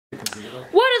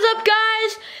What is up,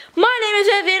 guys? My name is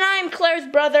Evan, I'm Claire's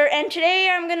brother, and today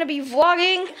I'm going to be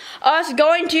vlogging us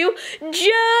going to gelato,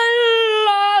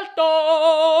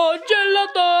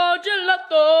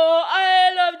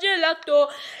 I love gelato,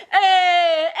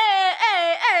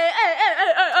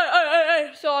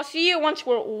 so I'll see you once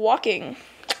we're walking.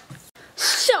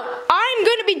 So, I'm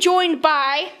going to be joined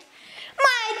by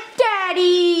my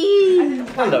daddy.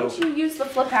 Hello. Why don't you use the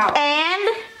flip out?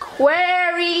 And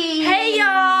Query. Hey,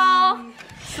 y'all.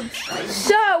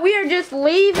 So, we are just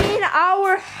leaving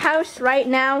our house right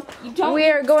now. We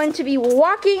are going to be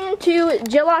walking to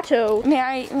gelato. May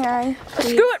I?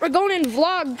 Screw it, we're going in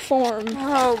vlog form.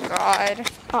 Oh, God.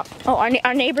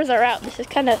 Our neighbors are out. This is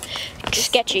kind of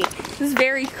sketchy. This is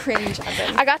very cringe,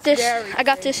 Evan. I got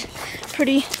this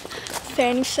pretty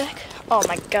fanny sack. Oh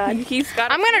my God.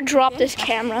 I'm gonna drop this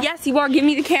camera. Yes, you are. Give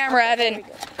me the camera, Evan.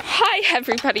 Hi,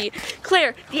 everybody.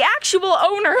 Claire, the actual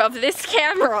owner of this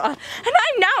camera. And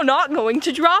I'm now not going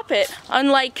to drop it.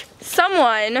 Unlike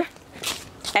someone.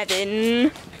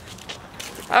 Evan.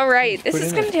 Alright, this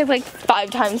is gonna take like 5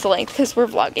 times the length because we're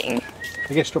vlogging.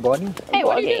 You guys still vlogging? Hey,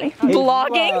 vlogging.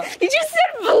 Vlogging? You just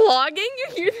said vlogging? You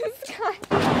hear this guy?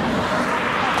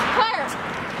 Claire!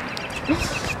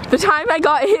 The time I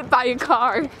got hit by a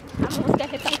car. I almost got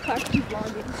hit by a car from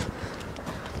vlogging.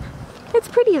 It's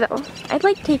pretty though. I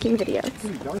like taking videos.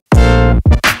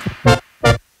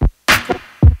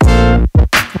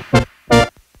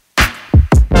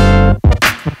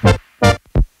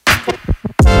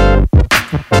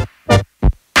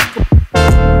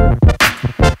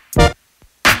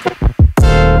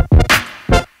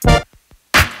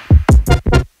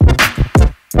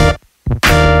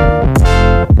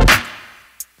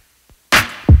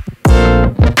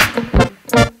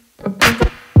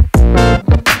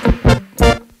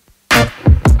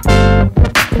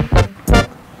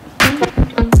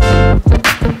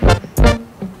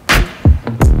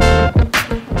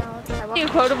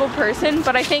 Quotable person,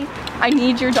 but I think I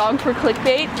need your dog for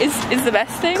clickbait is the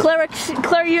best thing. Claire,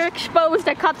 you're exposed.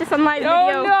 I caught this on my video.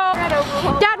 Oh no!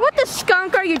 Dad, what the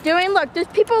skunk are you doing? Look, there's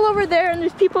people over there and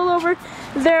there's people over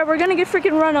there. We're gonna get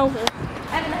freaking run over.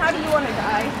 And how do you want to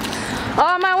die?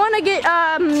 I want to get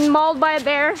mauled by a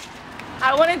bear.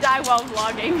 I want to die while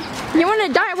vlogging. You want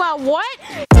to die while what?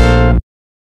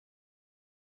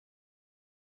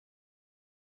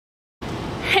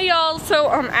 Hey y'all,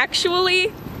 so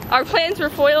actually our plans were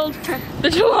foiled. The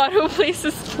gelato place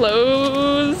is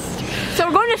closed. So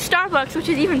we're going to Starbucks, which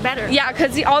is even better. Yeah,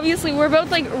 because obviously we're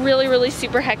both like really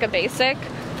super hecka basic.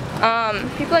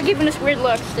 People are giving us weird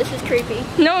looks. This is creepy.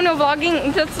 No,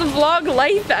 vlogging, that's the vlog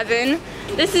life, Evan.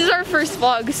 This is our first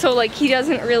vlog, so like he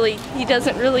doesn't really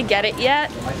get it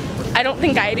yet. I don't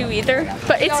think I do either,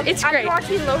 but it's great. I'm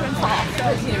watching Logan Paul.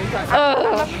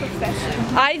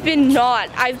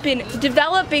 I've been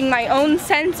developing my own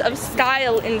sense of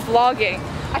style in vlogging.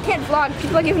 I can't vlog.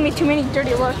 People are giving me too many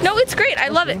dirty looks. No, it's great. I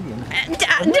love it.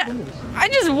 I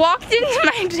just walked into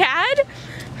my dad.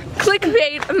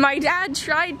 Clickbait. My dad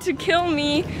tried to kill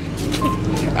me.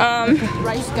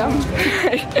 Rice gum.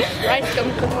 Rice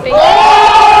gum clickbait.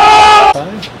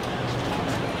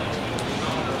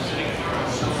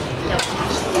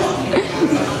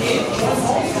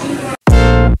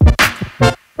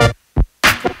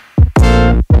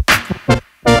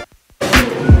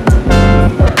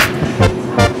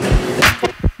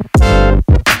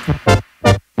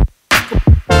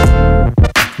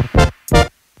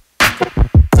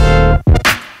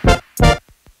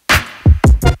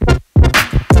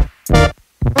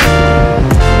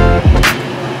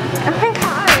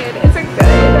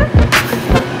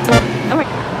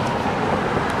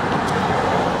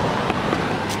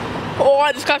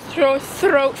 I just got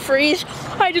throat freeze.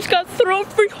 I just got throat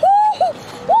freeze.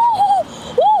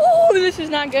 This is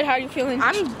not good. How are you feeling?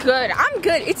 I'm good.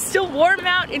 It's still warm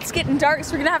out. It's getting dark,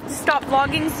 so we're gonna have to stop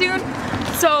vlogging soon.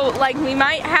 So, like, we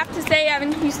might have to say,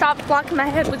 Evan, can you stop blocking my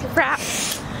head with your frap?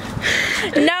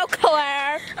 No,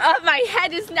 Claire. My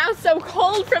head is now so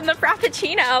cold from the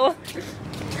frappuccino.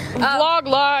 Vlog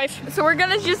life. So we're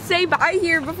gonna just say bye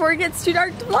here before it gets too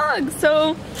dark to vlog.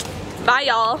 So, bye,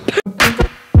 y'all.